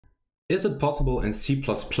Is it possible in C++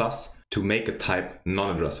 to make a type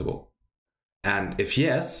non-addressable? And if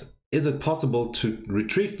yes, is it possible to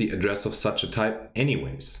retrieve the address of such a type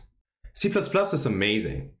anyways? C++ is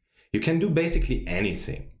amazing. You can do basically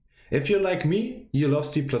anything. If you're like me, you love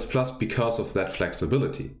C++ because of that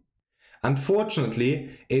flexibility.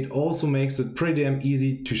 Unfortunately, it also makes it pretty damn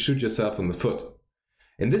easy to shoot yourself in the foot.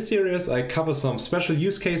 In this series, I cover some special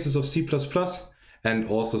use cases of C++ and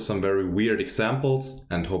also some very weird examples,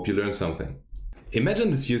 and hope you learn something.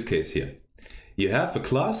 Imagine this use case here. You have a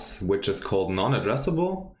class which is called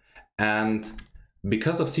Non-Addressable, and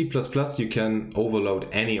because of C++ you can overload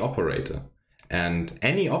any operator. And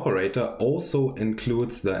any operator also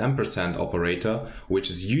includes the ampersand operator,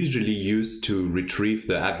 which is usually used to retrieve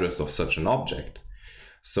the address of such an object.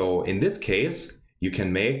 So in this case, you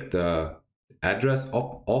can make the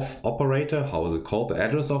adressof operator, how is it called? The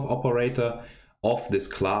adressof operator of this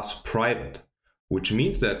class private, which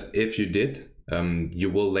means that if you did, you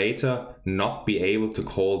will later not be able to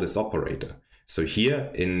call this operator. So here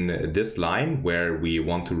in this line where we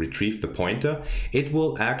want to retrieve the pointer, it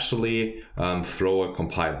will actually throw a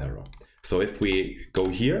compile error. So if we go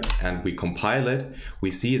here and we compile it, we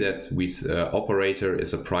see that operator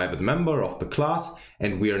is a private member of the class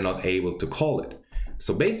and we are not able to call it.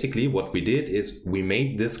 So basically what we did is we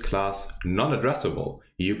made this class non-addressable.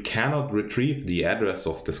 You cannot retrieve the address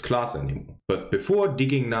of this class anymore. But before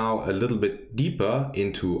digging now a little bit deeper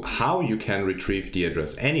into how you can retrieve the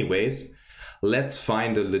address anyways, let's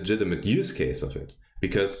find a legitimate use case of it.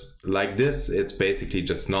 Because like this, it's basically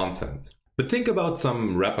just nonsense. But think about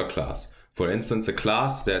some wrapper class. For instance, a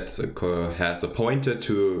class that has a pointer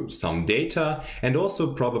to some data and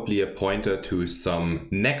also probably a pointer to some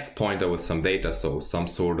next pointer with some data, so some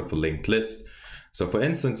sort of a linked list. So for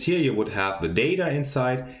instance, here you would have the data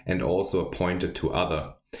inside and also a pointer to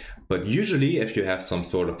other. But usually if you have some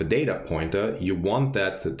sort of a data pointer, you want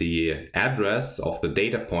that the address of the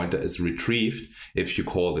data pointer is retrieved if you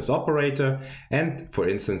call this operator. And for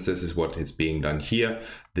instance, this is what is being done here.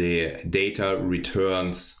 The data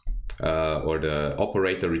returns or the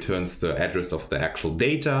operator returns the address of the actual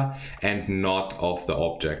data and not of the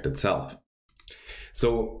object itself.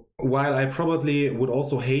 So while I probably would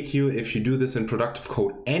also hate you if you do this in productive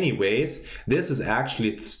code anyways, this is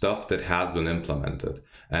actually stuff that has been implemented.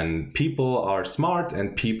 And people are smart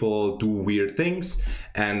and people do weird things.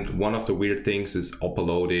 And one of the weird things is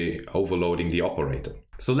overloading the operator.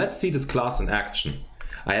 So let's see this class in action.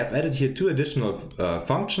 I have added here two additional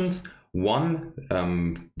functions. One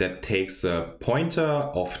that takes a pointer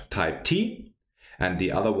of type t, and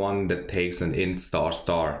the other one that takes an int star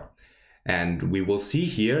star. And we will see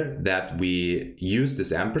here that we use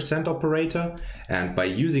this ampersand operator, and by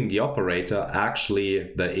using the operator,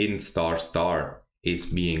 actually the int star star is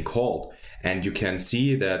being called. And you can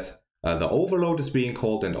see that the overload is being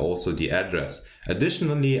called and also the address.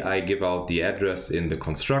 Additionally, I give out the address in the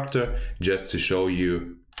constructor just to show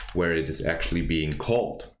you where it is actually being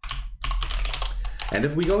called. And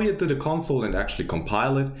if we go here to the console and actually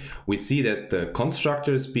compile it, we see that the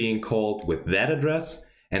constructor is being called with that address,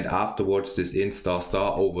 and afterwards this int star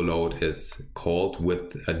star overload is called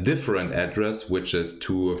with a different address, which is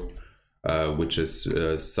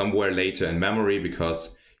somewhere later in memory,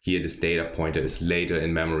 because here this data pointer is later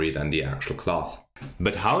in memory than the actual class.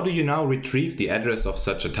 But how do you now retrieve the address of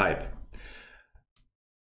such a type?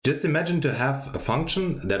 Just imagine to have a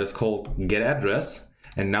function that is called getAddress.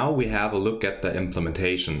 And now we have a look at the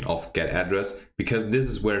implementation of getAddress, because this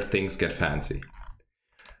is where things get fancy.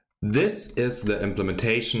 This is the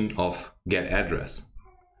implementation of getAddress.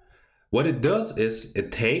 What it does is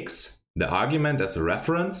it takes the argument as a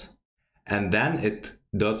reference, and then it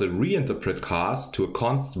does a reinterpret cast to a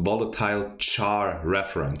const volatile char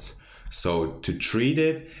reference. So to treat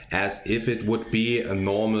it as if it would be a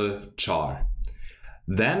normal char.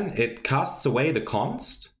 Then it casts away the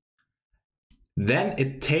const. Then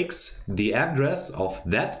it takes the address of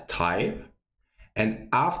that type, and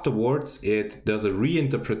afterwards it does a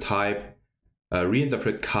reinterpret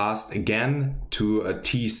cast again to a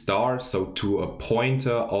t star, so to a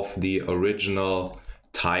pointer of the original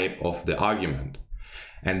type of the argument.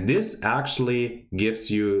 And this actually gives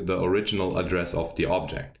you the original address of the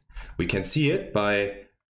object. We can see it by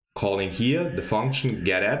calling here the function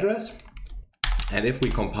getAddress. And if we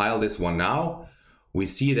compile this one now, we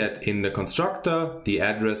see that in the constructor, the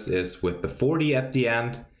address is with the 40 at the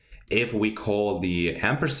end. If we call the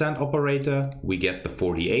ampersand operator, we get the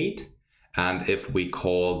 48. And if we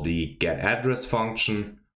call the getAddress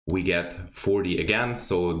function, we get 40 again,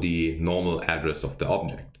 so the normal address of the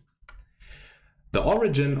object. The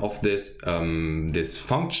origin of this this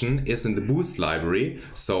function is in the Boost library,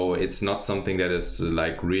 so it's not something that is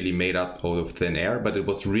like really made up out of thin air, but it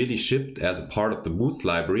was really shipped as a part of the Boost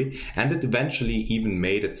library, and it eventually even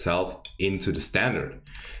made itself into the standard.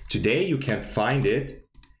 Today you can find it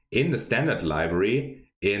in the standard library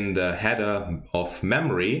in the header of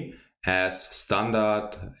memory as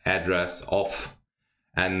standard address of.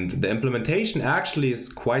 And the implementation actually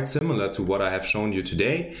is quite similar to what I have shown you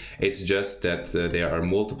today. It's just that there are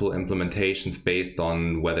multiple implementations based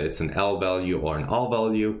on whether it's an L value or an R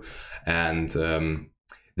value. And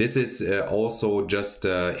this is also just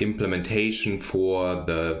implementation for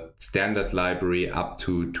the standard library up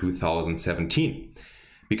to 2017.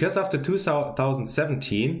 Because after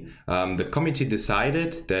 2017, the committee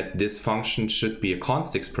decided that this function should be a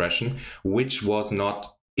const expression, which was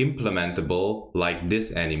not implementable like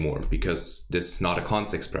this anymore, because this is not a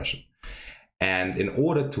const expression. And in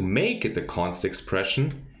order to make it a const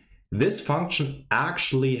expression, this function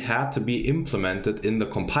actually had to be implemented in the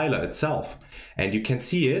compiler itself. And you can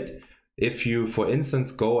see it if you, for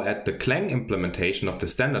instance, go at the Clang implementation of the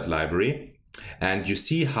standard library, and you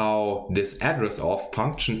see how this adressof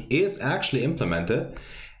function is actually implemented.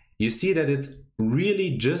 You see that it's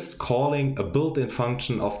really just calling a built-in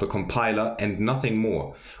function of the compiler and nothing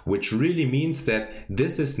more, which really means that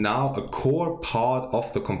this is now a core part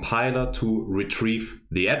of the compiler to retrieve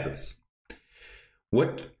the address.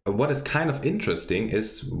 What is kind of interesting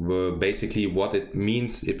is basically what it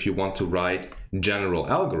means if you want to write general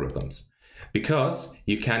algorithms. Because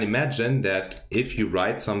you can imagine that if you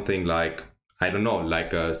write something like, I don't know,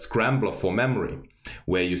 like a scrambler for memory,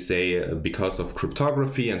 where you say because of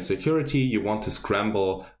cryptography and security, you want to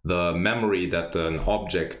scramble the memory that an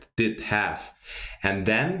object did have. And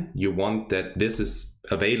then you want that this is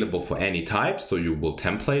available for any type, so you will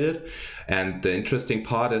template it. And the interesting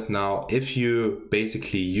part is now, if you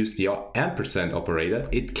basically use the ampersand operator,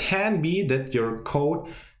 it can be that your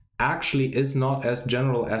code actually is not as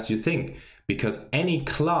general as you think. Because any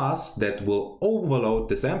class that will overload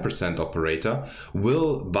this ampersand operator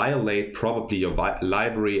will violate probably your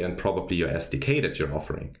library and probably your SDK that you're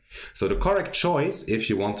offering. So the correct choice, if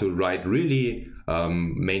you want to write really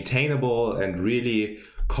maintainable and really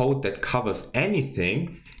code that covers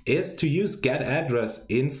anything, is to use getAddress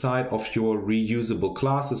inside of your reusable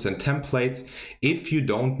classes and templates if you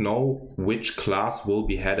don't know which class will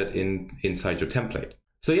be headed inside your template.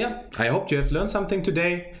 So yeah, I hope you have learned something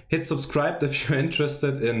today. Hit subscribe if you're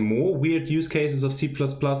interested in more weird use cases of C++.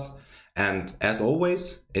 And as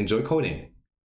always, enjoy coding.